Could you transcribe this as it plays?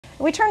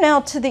We turn now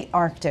to the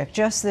Arctic.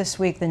 Just this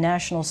week, the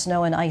National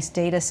Snow and Ice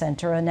Data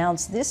Center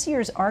announced this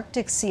year's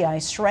Arctic sea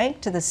ice shrank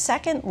to the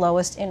second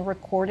lowest in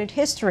recorded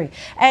history.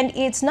 And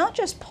it's not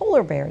just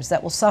polar bears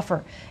that will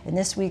suffer. In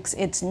this week's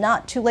It's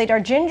Not Too Late,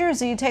 our Ginger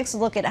Zee takes a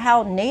look at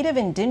how native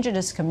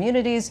indigenous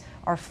communities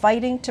are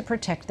fighting to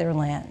protect their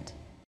land.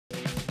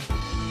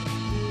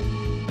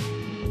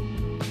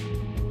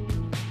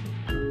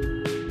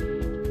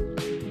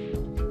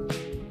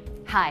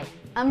 Hi,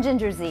 I'm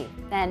Ginger Zee,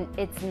 and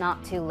it's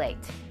not too late.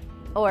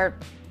 Or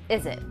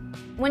is it?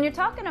 When you're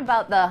talking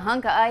about the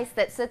hunk of ice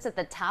that sits at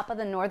the top of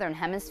the northern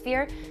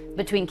hemisphere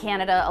between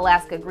Canada,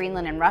 Alaska,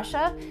 Greenland, and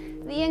Russia,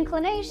 the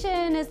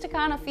inclination is to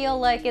kind of feel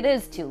like it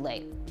is too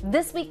late.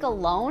 This week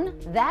alone,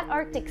 that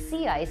Arctic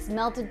sea ice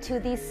melted to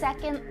the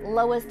second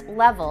lowest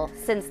level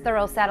since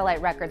thorough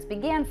satellite records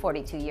began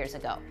 42 years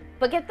ago.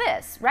 But get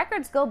this,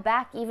 records go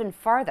back even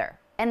farther,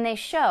 and they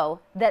show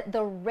that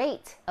the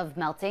rate of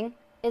melting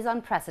is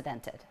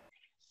unprecedented.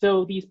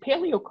 So these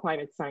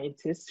paleoclimate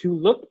scientists who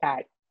looked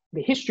at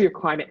the history of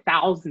climate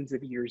thousands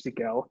of years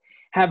ago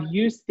have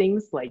used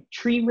things like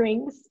tree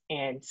rings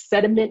and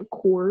sediment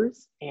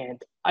cores and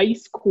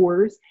ice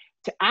cores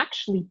to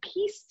actually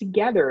piece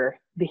together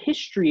the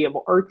history of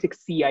Arctic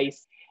sea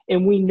ice.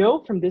 And we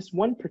know from this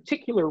one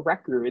particular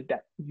record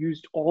that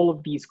used all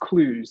of these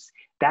clues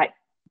that,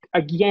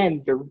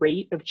 again, the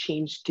rate of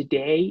change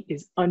today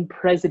is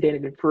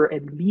unprecedented for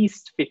at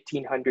least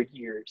 1,500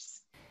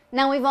 years.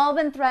 Now, we've all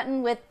been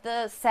threatened with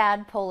the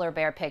sad polar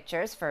bear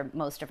pictures for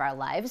most of our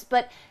lives,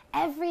 but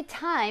every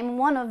time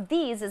one of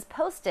these is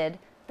posted,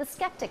 the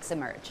skeptics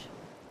emerge.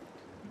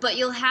 But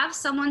you'll have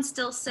someone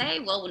still say,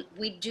 well,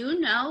 we do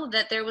know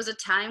that there was a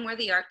time where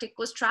the Arctic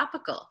was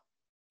tropical.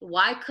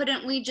 Why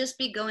couldn't we just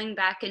be going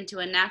back into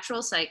a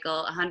natural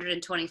cycle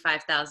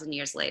 125,000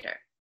 years later?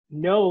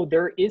 No,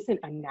 there isn't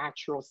a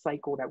natural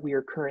cycle that we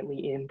are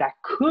currently in that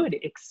could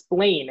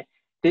explain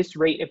this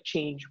rate of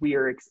change we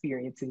are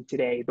experiencing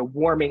today, the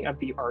warming of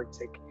the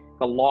Arctic,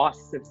 the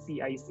loss of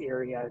sea ice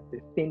area,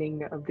 the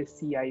thinning of the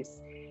sea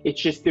ice.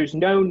 It's just there's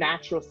no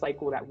natural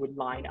cycle that would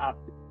line up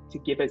to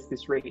give us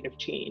this rate of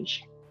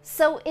change.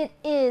 So it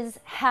is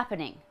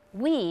happening.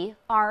 We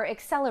are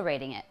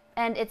accelerating it.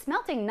 And it's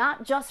melting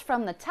not just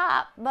from the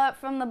top, but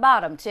from the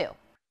bottom too.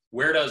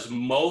 Where does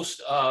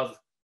most of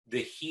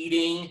the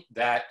heating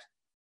that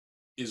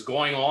is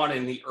going on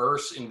in the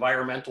Earth's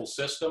environmental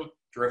system,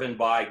 driven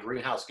by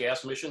greenhouse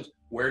gas emissions,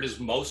 where does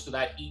most of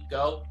that heat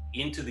go?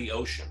 Into the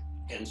ocean.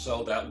 And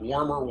so that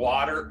warmer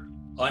water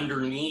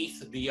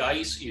underneath the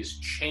ice is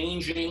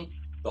changing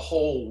the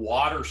whole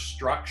water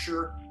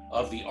structure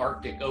of the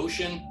Arctic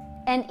Ocean.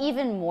 And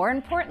even more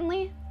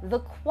importantly, the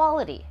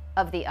quality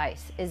of the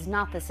ice is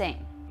not the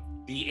same.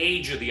 The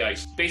age of the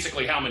ice,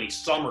 basically how many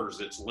summers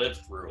it's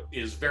lived through,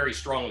 is very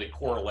strongly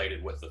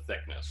correlated with the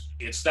thickness.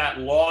 It's that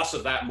loss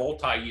of that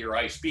multi-year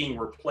ice being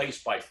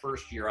replaced by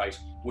first-year ice,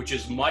 which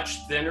is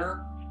much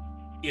thinner.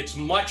 It's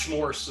much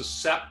more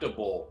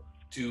susceptible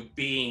to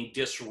being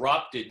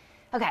disrupted.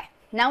 Okay,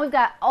 now we've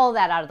got all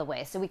that out of the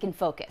way so we can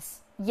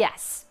focus.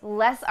 Yes,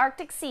 less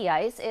Arctic sea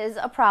ice is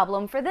a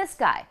problem for this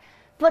guy,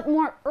 but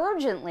more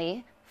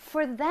urgently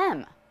for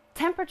them.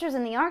 Temperatures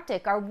in the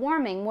Arctic are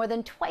warming more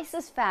than twice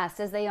as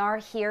fast as they are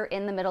here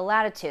in the middle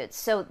latitudes,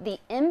 so the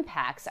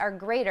impacts are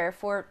greater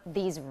for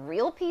these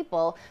real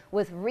people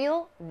with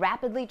real,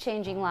 rapidly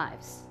changing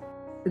lives.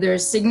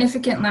 There's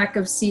significant lack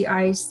of sea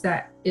ice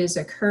that is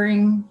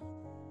occurring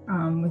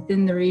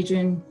within the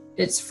region.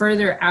 It's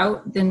further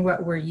out than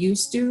what we're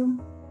used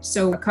to.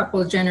 So a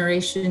couple of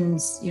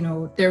generations,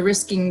 they're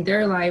risking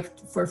their life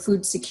for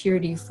food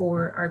security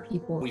for our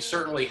people. We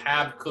certainly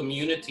have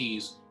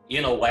communities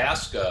in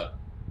Alaska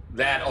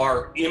that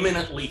are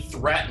imminently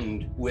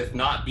threatened with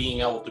not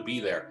being able to be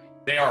there.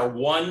 They are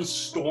one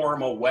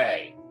storm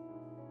away.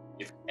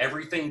 If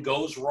everything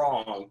goes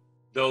wrong,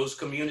 those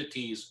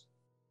communities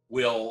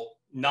will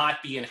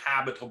not be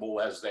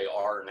inhabitable as they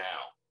are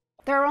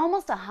now. There are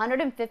almost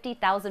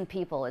 150,000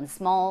 people in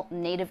small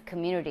native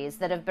communities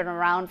that have been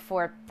around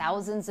for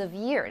thousands of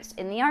years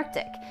in the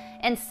Arctic,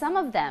 and some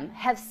of them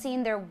have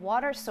seen their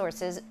water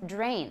sources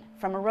drain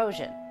from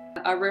erosion.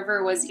 A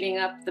river was eating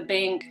up the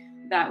bank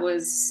that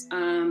was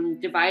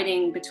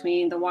dividing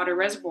between the water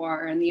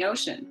reservoir and the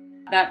ocean.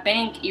 That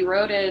bank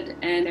eroded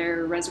and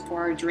their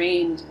reservoir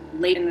drained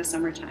late in the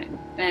summertime.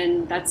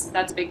 And that's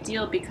a big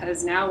deal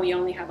because now we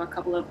only have a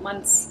couple of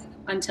months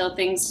until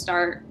things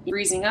start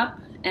freezing up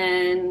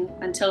and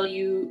until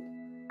you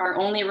are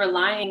only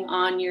relying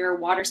on your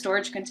water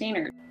storage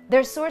container.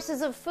 Their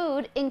sources of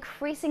food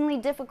increasingly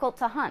difficult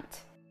to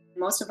hunt.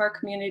 Most of our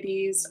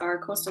communities are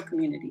coastal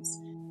communities,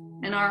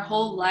 and our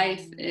whole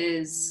life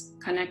is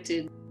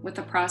connected with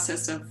the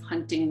process of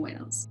hunting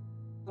whales.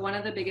 One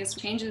of the biggest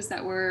changes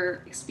that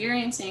we're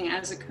experiencing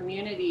as a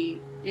community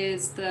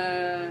is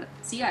the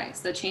sea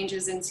ice, the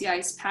changes in sea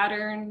ice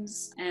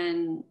patterns,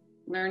 and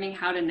learning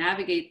how to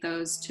navigate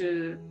those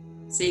to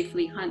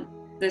safely hunt.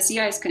 The sea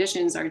ice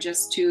conditions are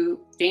just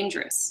too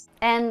dangerous.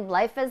 And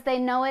life as they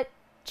know it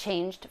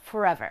changed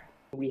forever.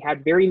 We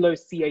had very low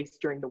sea ice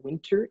during the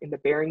winter in the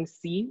Bering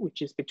Sea,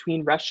 which is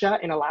between Russia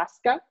and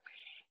Alaska.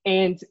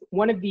 And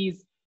one of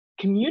these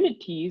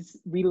communities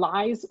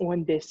relies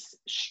on this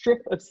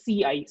strip of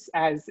sea ice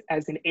as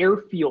an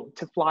airfield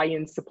to fly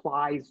in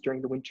supplies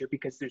during the winter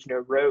because there's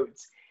no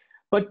roads.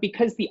 But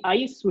because the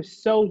ice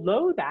was so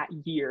low that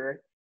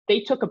year,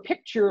 they took a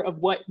picture of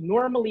what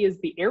normally is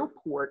the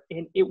airport,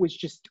 and it was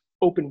just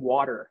open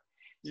water.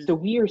 So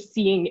we are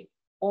seeing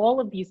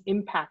all of these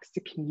impacts to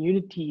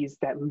communities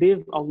that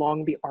live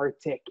along the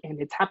Arctic,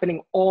 and it's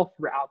happening all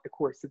throughout the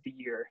course of the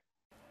year.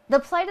 The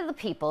plight of the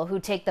people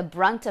who take the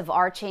brunt of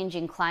our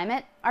changing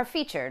climate are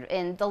featured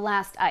in The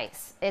Last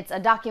Ice. It's a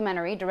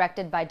documentary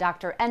directed by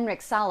Dr.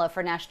 Enrik Sala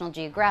for National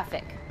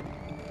Geographic.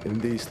 In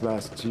these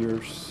last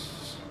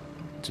years,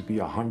 to be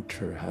a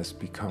hunter has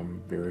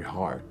become very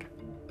hard.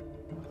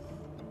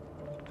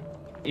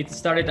 It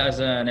started as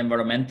an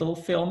environmental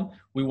film.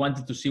 We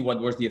wanted to see what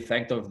was the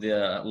effect of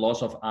the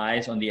loss of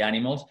ice on the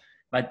animals,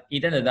 but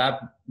it ended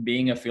up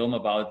being a film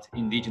about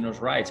indigenous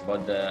rights,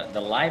 about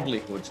the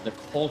livelihoods, the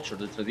culture,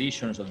 the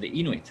traditions of the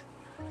Inuit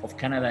of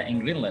Canada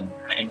and Greenland,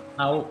 and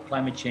how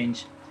climate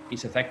change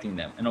is affecting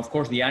them. And of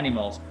course, the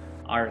animals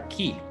are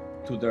key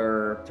to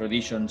their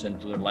traditions and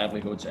to their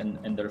livelihoods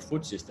and their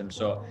food system.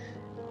 So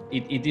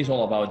it is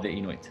all about the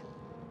Inuit.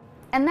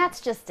 And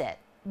that's just it.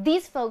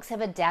 These folks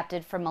have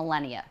adapted for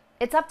millennia.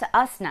 It's up to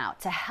us now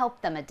to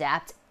help them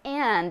adapt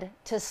and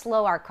to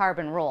slow our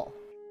carbon roll.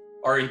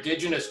 Our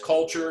indigenous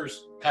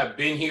cultures have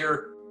been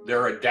here,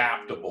 they're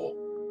adaptable,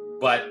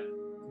 but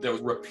the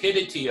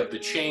rapidity of the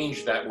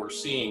change that we're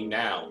seeing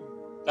now,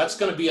 that's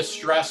going to be a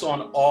stress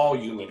on all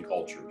human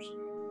cultures.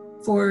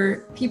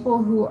 For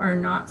people who are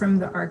not from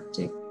the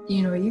Arctic,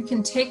 you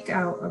can take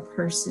out a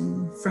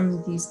person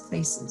from these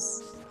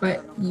places,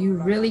 but you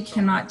really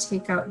cannot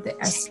take out the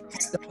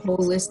essence, the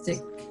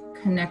holistic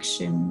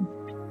connection.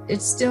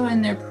 It's still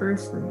in their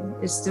periphery.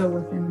 It's still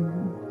within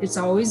them. It's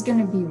always going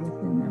to be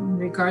within them,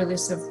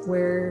 regardless of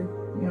where,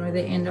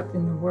 they end up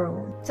in the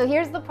world. So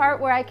here's the part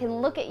where I can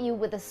look at you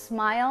with a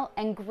smile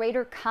and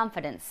greater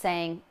confidence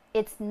saying,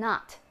 it's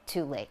not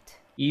too late.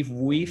 If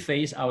we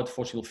phase out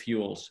fossil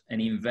fuels and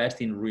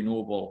invest in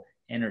renewable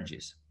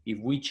energies, if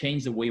we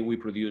change the way we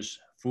produce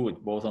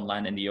food, both on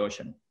land and the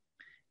ocean,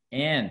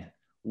 and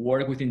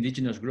work with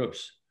indigenous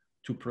groups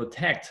to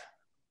protect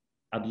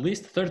at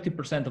least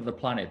 30% of the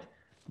planet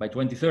by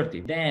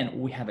 2030, then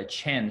we have a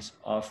chance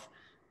of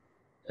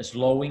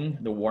slowing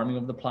the warming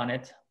of the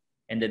planet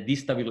and the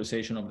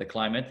destabilization of the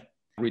climate,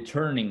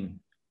 returning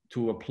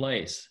to a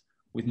place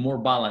with more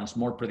balance,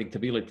 more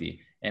predictability,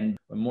 and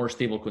more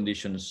stable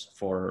conditions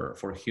for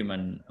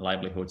human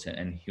livelihoods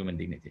and human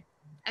dignity.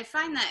 I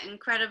find that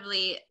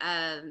incredibly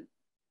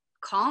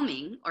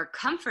calming or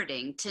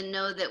comforting to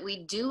know that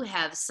we do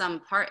have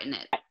some part in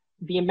it.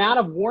 The amount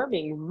of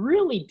warming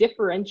really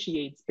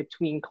differentiates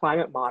between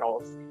climate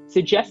models,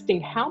 suggesting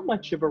how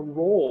much of a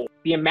role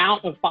the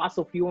amount of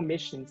fossil fuel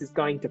emissions is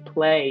going to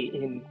play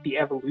in the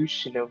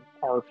evolution of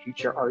our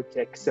future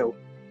Arctic. So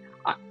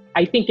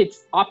I think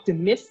it's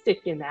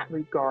optimistic in that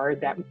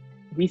regard that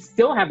we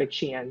still have a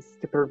chance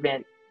to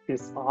prevent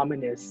this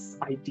ominous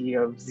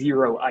idea of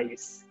zero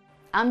ice.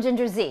 I'm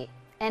Ginger Zee,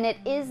 and it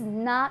is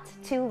not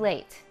too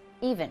late,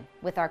 even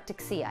with Arctic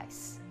sea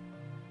ice.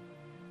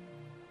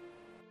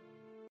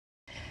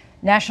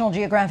 National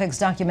Geographic's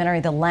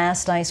documentary, The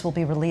Last Ice, will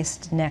be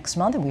released next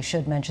month. And we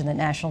should mention that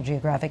National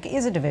Geographic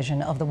is a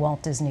division of the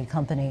Walt Disney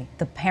Company,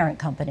 the parent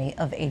company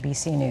of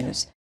ABC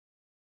News.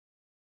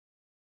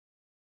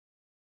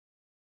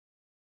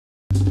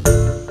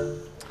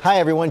 Hi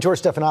everyone,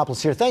 George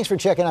Stephanopoulos here. Thanks for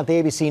checking out the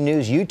ABC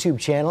News YouTube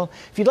channel.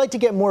 If you'd like to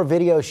get more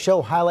videos,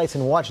 show highlights,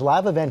 and watch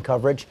live event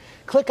coverage,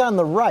 click on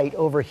the right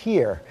over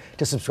here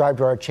to subscribe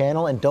to our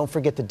channel. And don't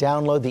forget to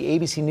download the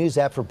ABC News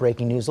app for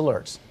breaking news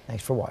alerts.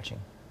 Thanks for watching.